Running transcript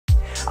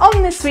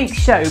On this week's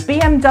show,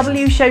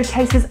 BMW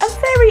showcases a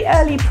very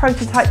early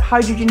prototype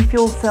hydrogen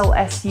fuel cell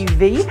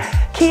SUV,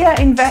 Kia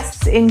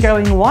invests in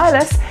going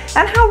wireless,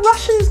 and how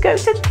Russians go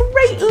to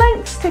great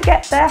lengths to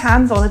get their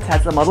hands on a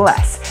Tesla Model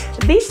S.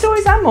 These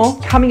stories and more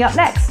coming up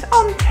next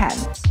on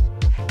T.E.N.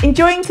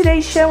 Enjoying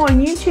today's show on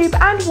YouTube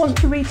and want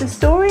to read the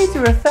stories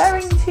we're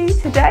referring to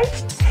today?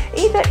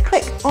 Either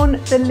click on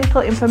the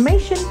little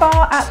information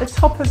bar at the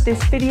top of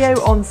this video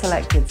on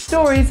selected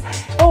stories,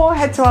 or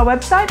head to our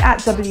website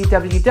at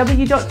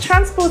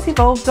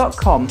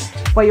www.transportevolve.com,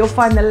 where you'll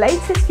find the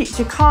latest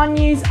future car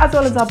news, as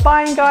well as our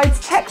buying guides,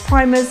 tech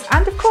primers,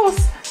 and of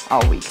course,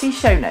 our weekly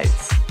show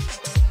notes.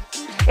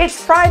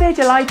 It's Friday,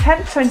 July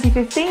 10th,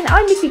 2015.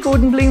 I'm Nikki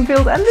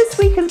Gordon-Bloomfield, and this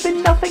week has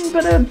been nothing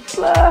but a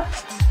blur.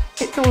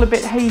 It's all a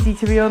bit hazy,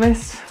 to be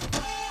honest.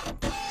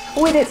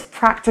 With its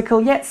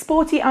practical yet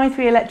sporty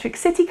i3 electric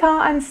city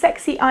car and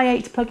sexy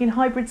i8 plug-in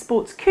hybrid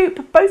sports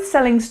coupe both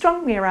selling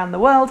strongly around the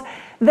world,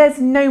 there's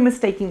no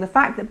mistaking the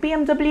fact that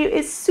BMW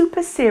is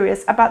super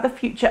serious about the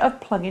future of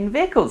plug-in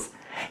vehicles.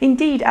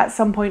 Indeed, at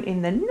some point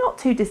in the not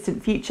too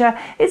distant future,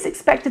 it's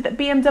expected that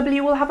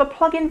BMW will have a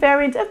plug-in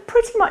variant of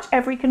pretty much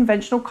every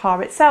conventional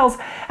car it sells,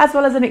 as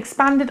well as an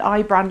expanded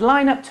i-brand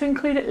lineup to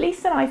include at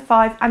least an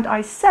i5 and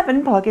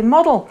i7 plug-in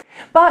model.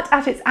 But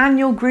at its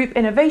annual Group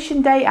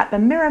Innovation Day at the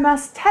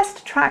Miramas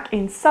test track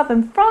in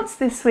southern France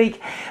this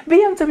week,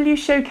 BMW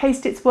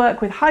showcased its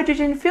work with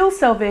hydrogen fuel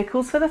cell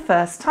vehicles for the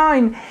first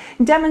time,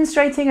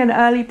 demonstrating an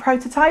early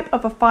prototype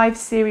of a 5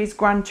 Series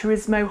Gran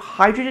Turismo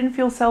hydrogen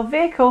fuel cell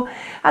vehicle,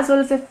 as well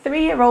as a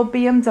 3-year-old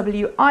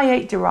BMW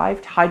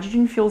i8-derived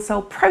hydrogen fuel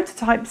cell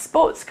prototype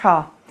sports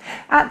car.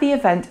 At the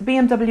event,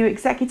 BMW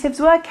executives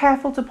were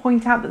careful to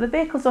point out that the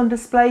vehicles on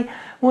display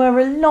were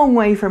a long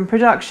way from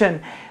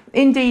production.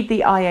 Indeed,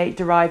 the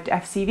i8-derived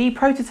FCV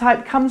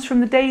prototype comes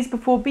from the days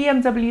before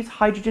BMW's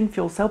hydrogen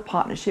fuel cell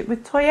partnership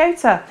with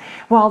Toyota,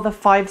 while the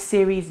 5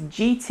 Series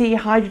GT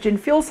hydrogen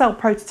fuel cell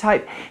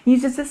prototype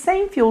uses the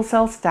same fuel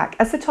cell stack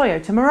as the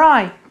Toyota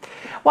Mirai.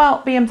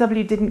 While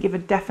BMW didn't give a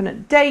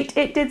definite date,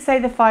 it did say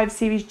the 5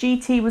 Series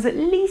GT was at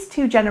least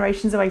 2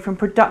 generations away from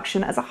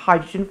production as a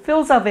hydrogen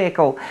fuel cell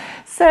vehicle,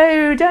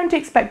 so don't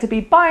expect to be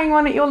buying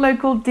one at your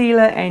local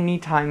dealer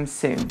anytime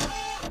soon.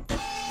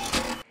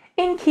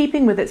 In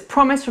keeping with its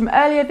promise from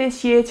earlier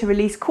this year to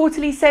release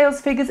quarterly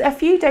sales figures a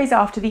few days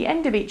after the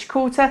end of each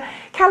quarter,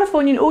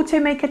 Californian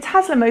automaker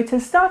Tesla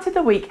Motors started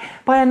the week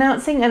by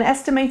announcing an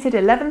estimated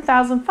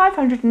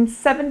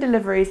 11,507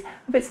 deliveries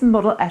of its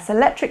Model S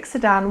electric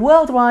sedan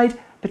worldwide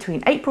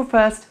between April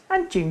 1st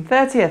and June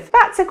 30th.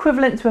 That's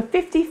equivalent to a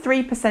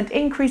 53%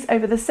 increase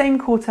over the same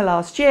quarter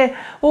last year,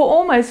 or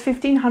almost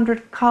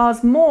 1,500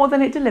 cars more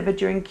than it delivered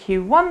during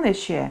Q1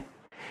 this year.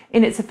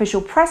 In its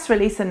official press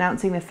release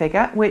announcing the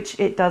figure, which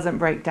it doesn't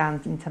break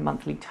down into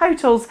monthly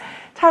totals,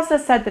 Tesla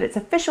said that its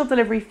official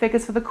delivery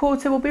figures for the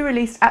quarter will be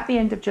released at the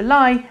end of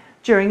July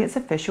during its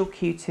official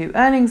Q2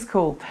 earnings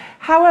call.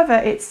 However,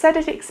 it said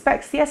it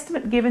expects the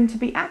estimate given to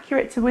be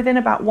accurate to within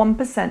about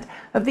 1%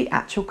 of the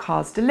actual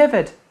cars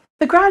delivered.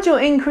 The gradual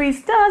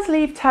increase does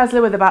leave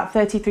Tesla with about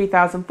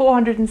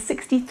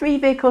 33,463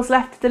 vehicles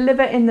left to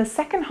deliver in the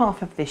second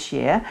half of this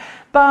year,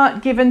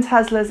 but given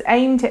Tesla's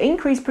aim to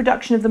increase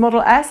production of the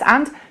Model S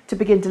and to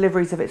begin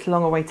deliveries of its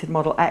long-awaited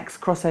Model X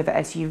crossover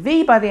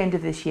SUV by the end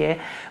of this year,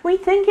 we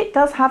think it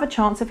does have a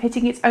chance of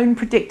hitting its own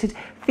predicted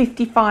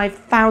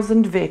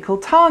 55,000 vehicle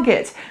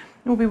target.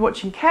 We'll be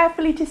watching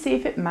carefully to see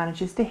if it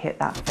manages to hit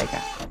that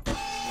figure.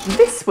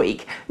 This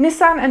week,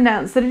 Nissan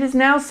announced that it has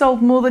now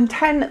sold more than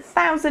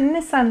 10,000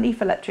 Nissan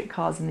Leaf electric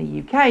cars in the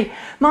UK,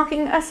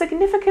 marking a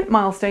significant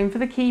milestone for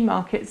the key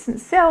market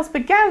since sales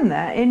began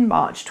there in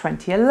March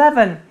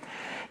 2011.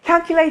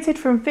 Calculated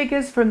from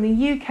figures from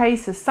the UK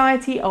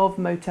Society of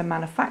Motor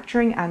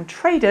Manufacturing and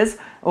Traders,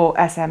 or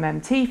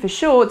SMMT for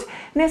short,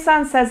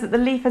 Nissan says that the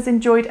Leaf has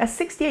enjoyed a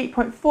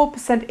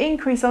 68.4%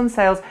 increase on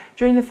sales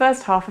during the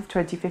first half of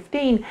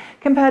 2015,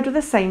 compared with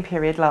the same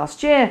period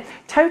last year,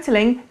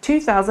 totaling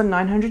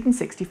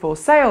 2,964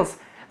 sales.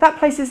 That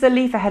places the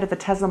Leaf ahead of the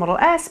Tesla Model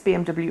S,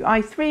 BMW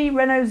i3,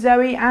 Renault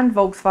Zoe and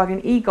Volkswagen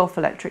e-Golf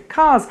electric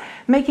cars,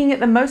 making it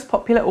the most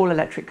popular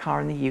all-electric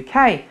car in the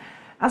UK.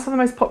 As for the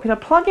most popular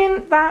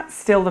plug-in, that's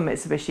still the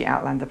Mitsubishi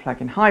Outlander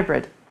plug-in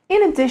hybrid.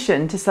 In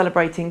addition to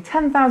celebrating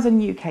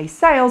 10,000 UK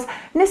sales,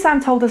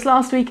 Nissan told us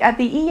last week at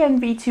the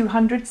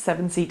ENV200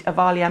 7-seat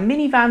Avalia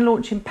minivan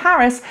launch in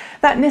Paris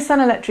that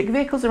Nissan electric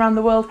vehicles around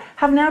the world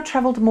have now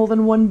travelled more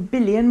than 1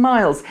 billion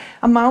miles,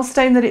 a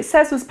milestone that it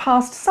says was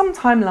passed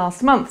sometime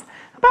last month,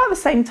 about the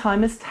same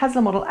time as Tesla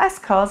Model S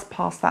cars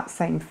passed that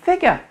same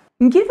figure.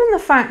 Given the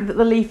fact that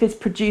the Leaf is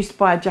produced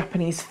by a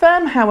Japanese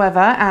firm, however,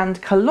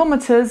 and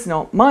kilometres,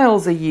 not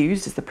miles, are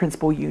used as the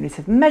principal unit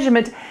of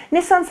measurement,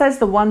 Nissan says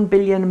the 1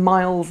 billion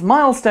miles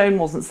milestone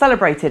wasn't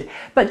celebrated,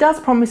 but does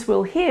promise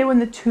we'll hear when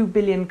the 2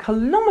 billion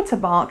kilometre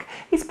mark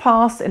is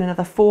passed in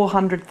another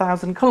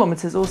 400,000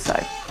 kilometres or so.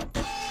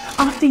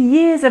 After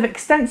years of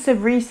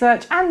extensive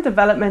research and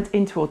development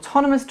into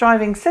autonomous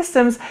driving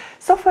systems,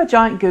 software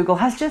giant Google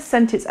has just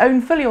sent its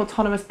own fully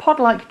autonomous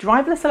pod-like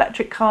driverless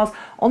electric cars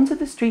onto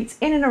the streets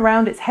in and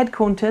around its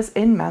headquarters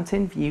in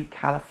Mountain View,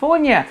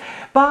 California.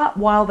 But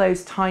while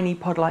those tiny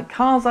pod-like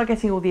cars are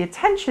getting all the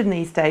attention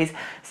these days,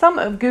 some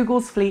of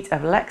Google's fleet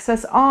of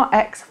Lexus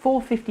RX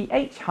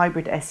 450h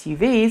hybrid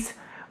SUVs,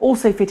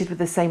 also fitted with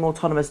the same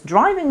autonomous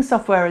driving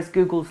software as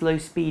Google's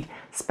low-speed,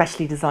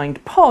 specially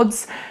designed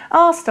pods,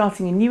 are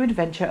starting a new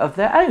adventure of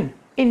their own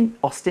in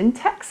Austin,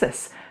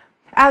 Texas.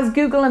 As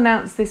Google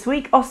announced this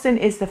week, Austin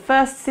is the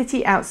first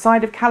city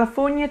outside of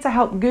California to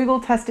help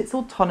Google test its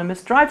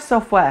autonomous drive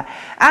software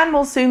and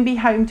will soon be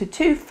home to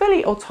two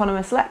fully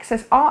autonomous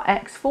Lexus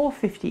RX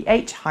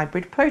 450h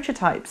hybrid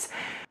prototypes.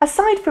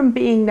 Aside from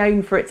being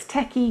known for its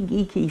techie,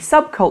 geeky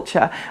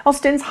subculture,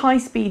 Austin's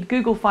high-speed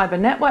Google Fiber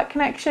network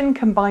connection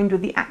combined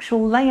with the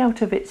actual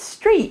layout of its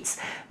streets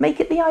make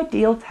it the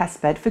ideal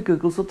testbed for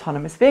Google's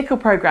autonomous vehicle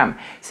program.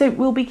 So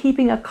we'll be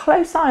keeping a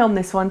close eye on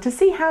this one to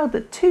see how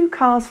the two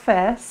cars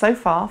fare so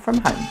far from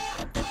home.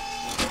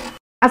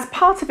 As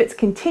part of its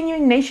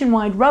continuing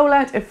nationwide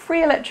rollout of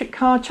free electric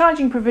car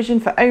charging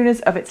provision for owners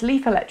of its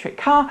Leaf electric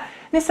car,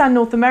 Nissan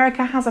North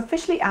America has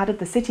officially added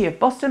the city of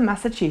Boston,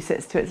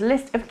 Massachusetts to its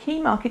list of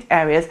key market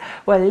areas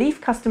where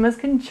Leaf customers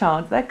can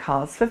charge their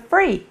cars for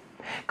free.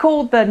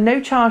 Called the No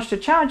Charge to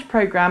Charge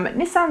program,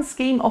 Nissan's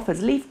scheme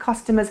offers Leaf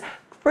customers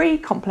free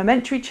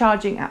complimentary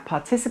charging at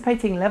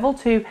participating Level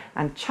 2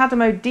 and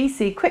CHAdeMO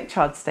DC quick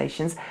charge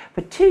stations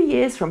for 2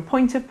 years from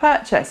point of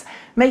purchase,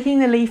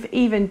 making the Leaf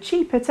even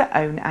cheaper to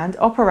own and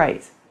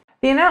operate.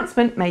 The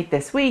announcement made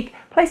this week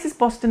places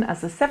Boston as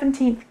the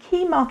 17th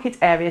key market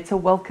area to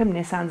welcome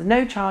Nissan's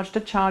No Charge to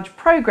Charge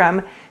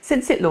program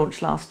since it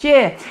launched last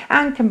year,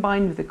 and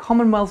combined with the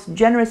Commonwealth's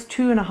generous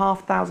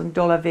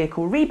 $2,500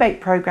 vehicle rebate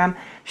program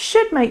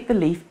should make the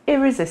Leaf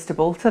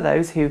irresistible to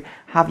those who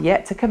have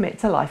yet to commit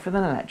to life with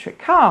an electric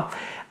car.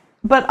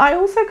 But I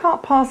also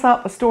can't pass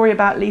up a story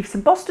about Leafs in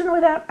Boston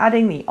without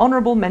adding the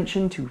honourable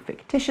mention to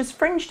fictitious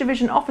Fringe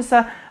Division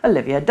officer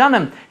Olivia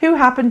Dunham, who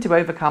happened to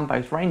overcome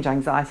both range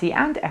anxiety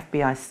and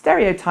FBI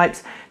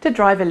stereotypes to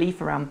drive a Leaf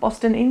around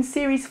Boston in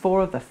Series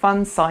 4 of the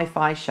fun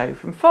sci-fi show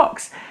from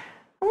Fox.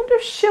 I wonder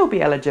if she'll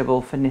be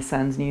eligible for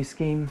Nissan's new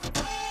scheme.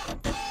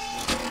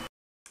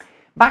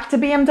 Back to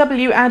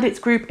BMW and its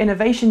Group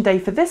Innovation Day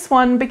for this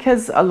one,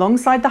 because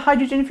alongside the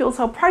hydrogen fuel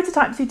cell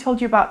prototypes we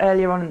told you about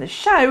earlier on in the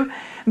show,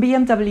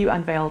 BMW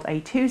unveiled a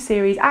 2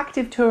 Series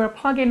Active Tourer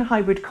plug-in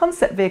hybrid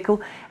concept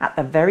vehicle at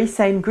the very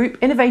same Group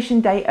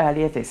Innovation Day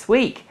earlier this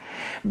week.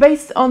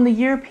 Based on the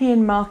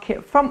European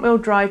market front-wheel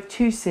drive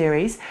 2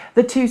 Series,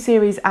 the 2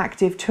 Series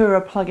Active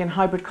Tourer plug-in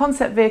hybrid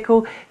concept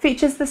vehicle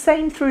features the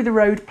same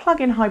through-the-road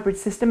plug-in hybrid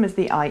system as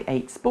the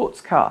i8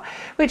 sports car,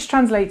 which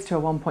translates to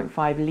a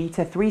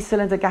 1.5-litre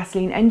 3-cylinder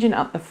gasoline engine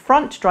up the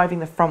front driving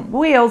the front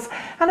wheels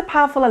and a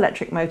powerful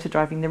electric motor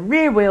driving the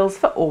rear wheels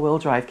for all-wheel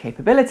drive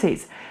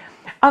capabilities.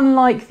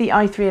 Unlike the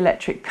i3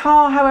 electric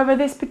car, however,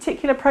 this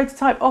particular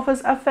prototype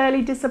offers a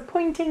fairly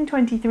disappointing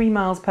 23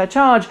 miles per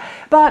charge,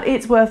 but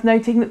it's worth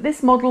noting that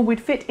this model would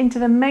fit into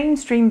the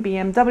mainstream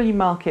BMW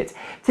market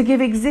to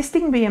give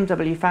existing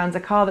BMW fans a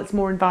car that's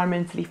more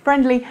environmentally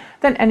friendly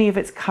than any of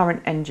its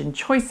current engine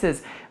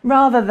choices,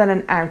 rather than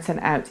an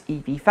out-and-out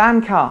EV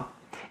fan car.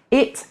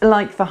 It,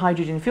 like the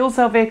hydrogen fuel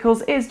cell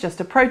vehicles, is just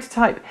a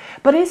prototype,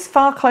 but is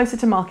far closer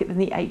to market than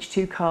the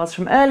H2 cars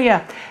from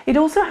earlier. It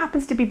also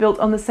happens to be built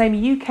on the same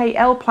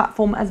UKL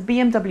platform as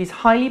BMW's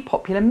highly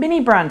popular Mini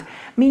brand,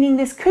 meaning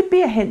this could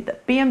be a hint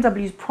that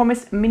BMW's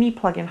promised Mini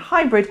plug-in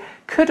hybrid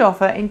could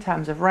offer in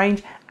terms of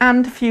range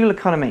and fuel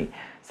economy.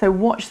 So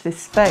watch this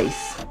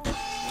space.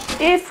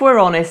 If we're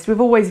honest, we've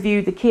always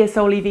viewed the Kia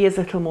Soul EV as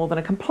little more than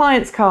a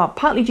compliance car,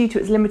 partly due to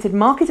its limited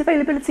market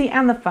availability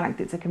and the fact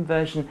it's a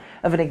conversion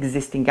of an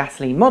existing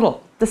gasoline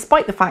model,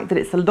 despite the fact that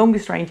it's the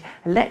longest range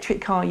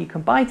electric car you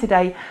can buy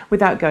today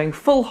without going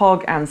full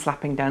hog and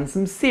slapping down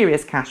some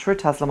serious cash for a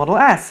Tesla Model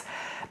S.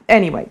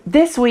 Anyway,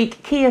 this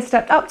week Kia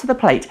stepped up to the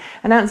plate,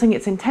 announcing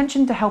its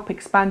intention to help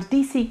expand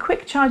DC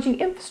quick charging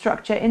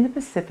infrastructure in the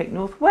Pacific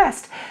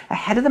Northwest,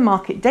 ahead of the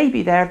market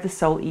debut there of the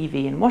Soul EV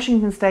in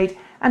Washington State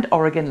and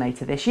Oregon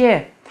later this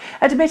year.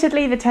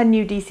 Admittedly, the 10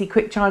 new DC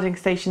quick charging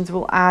stations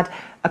will add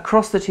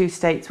across the 2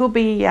 states will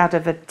be out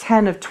of a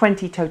 10 of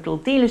 20 total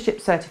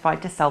dealerships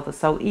certified to sell the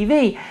Soul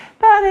EV,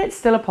 but it's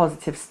still a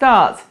positive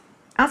start.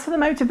 As for the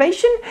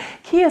motivation,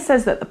 Kia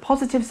says that the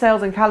positive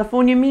sales in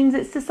California means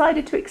it's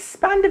decided to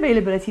expand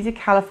availability to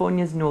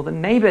California's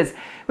northern neighbours,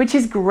 which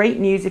is great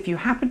news if you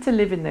happen to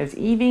live in those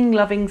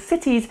EV-loving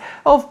cities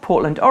of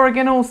Portland,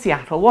 Oregon or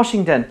Seattle,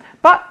 Washington.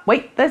 But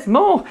wait, there's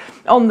more!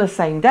 On the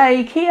same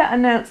day, Kia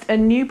announced a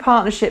new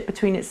partnership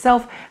between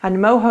itself and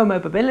Moho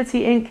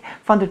Mobility Inc.,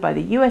 funded by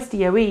the US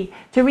DOE,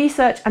 to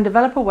research and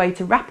develop a way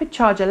to rapid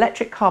charge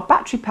electric car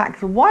battery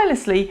packs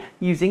wirelessly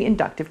using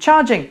inductive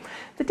charging.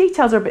 The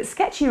details are a bit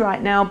sketchy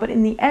right now, but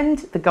in the end,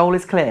 the goal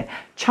is clear: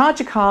 charge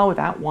a car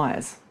without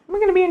wires. We're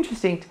going to be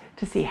interesting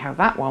to see how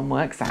that one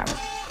works out.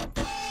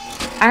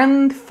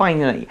 And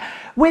finally,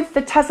 with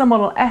the Tesla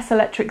Model S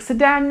electric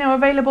sedan now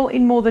available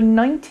in more than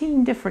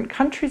 19 different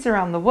countries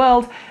around the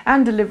world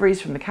and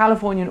deliveries from the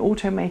Californian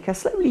automaker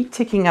slowly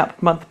ticking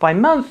up month by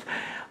month,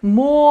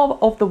 more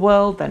of the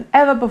world than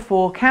ever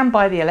before can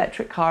buy the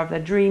electric car of their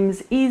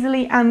dreams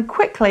easily and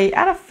quickly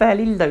at a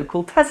fairly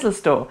local Tesla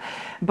store.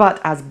 But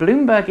as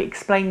Bloomberg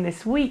explained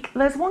this week,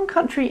 there's one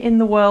country in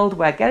the world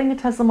where getting a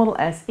Tesla Model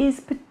S is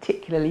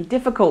particularly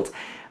difficult: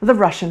 the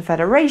Russian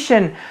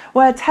Federation,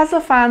 where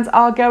Tesla fans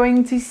are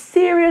going to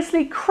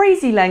seriously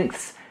crazy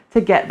lengths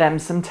to get them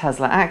some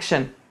Tesla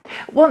action.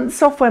 One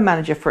software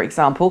manager, for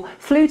example,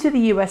 flew to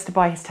the US to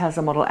buy his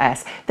Tesla Model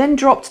S, then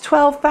dropped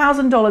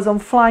 $12,000 on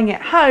flying it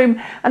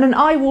home and an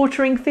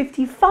eye-watering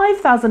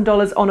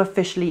 $55,000 on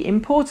officially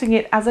importing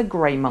it as a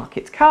grey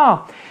market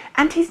car.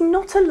 And he's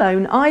not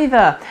alone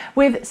either.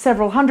 With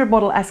several hundred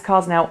Model S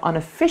cars now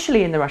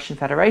unofficially in the Russian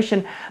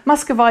Federation,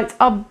 Muscovites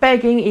are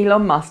begging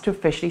Elon Musk to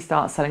officially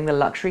start selling the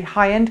luxury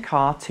high-end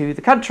car to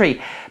the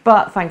country.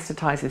 But thanks to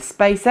ties with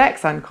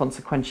SpaceX and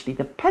consequently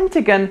the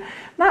Pentagon,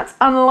 that's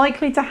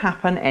unlikely to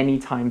happen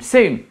anytime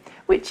soon.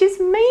 Which is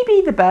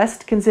maybe the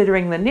best,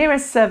 considering the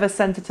nearest service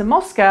centre to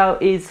Moscow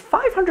is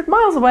 500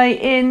 miles away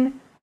in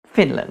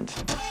Finland.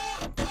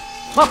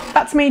 Well,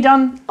 that's me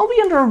done. I'll be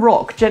under a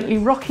rock, gently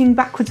rocking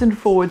backwards and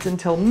forwards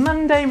until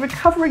Monday,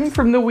 recovering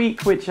from the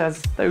week, which,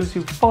 as those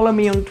who follow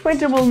me on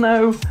Twitter will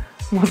know,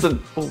 wasn't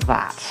all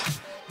that.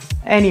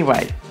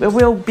 Anyway,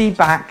 we'll be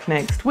back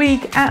next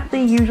week at the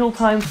usual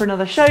time for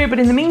another show, but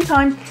in the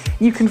meantime,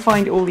 you can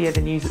find all the other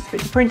news that's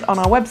fit to print on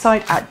our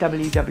website at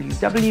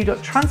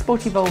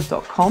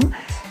www.transportevolve.com,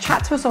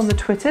 chat to us on the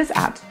Twitters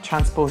at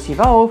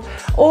transportevolve,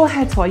 or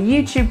head to our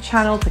YouTube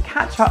channel to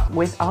catch up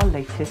with our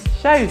latest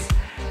shows.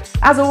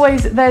 As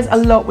always, there's a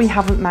lot we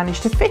haven't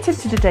managed to fit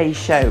into today's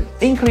show,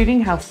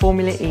 including how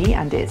Formula E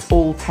and its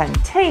all 10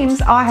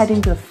 teams are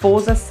heading to the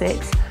Forza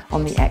 6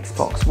 on the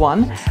Xbox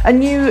One, a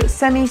new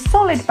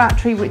semi-solid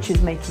battery which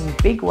is making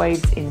big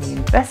waves in the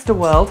investor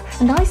world,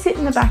 and I sit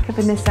in the back of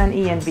the Nissan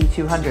E.N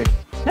V200.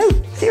 No,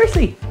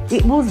 seriously,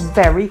 it was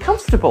very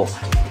comfortable.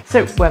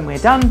 So when we're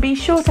done, be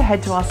sure to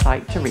head to our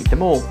site to read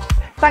them all.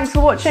 Thanks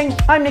for watching.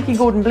 I'm Nikki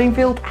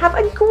Gordon-Bloomfield. Have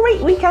a great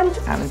weekend,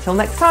 and until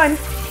next time,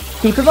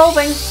 keep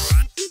evolving.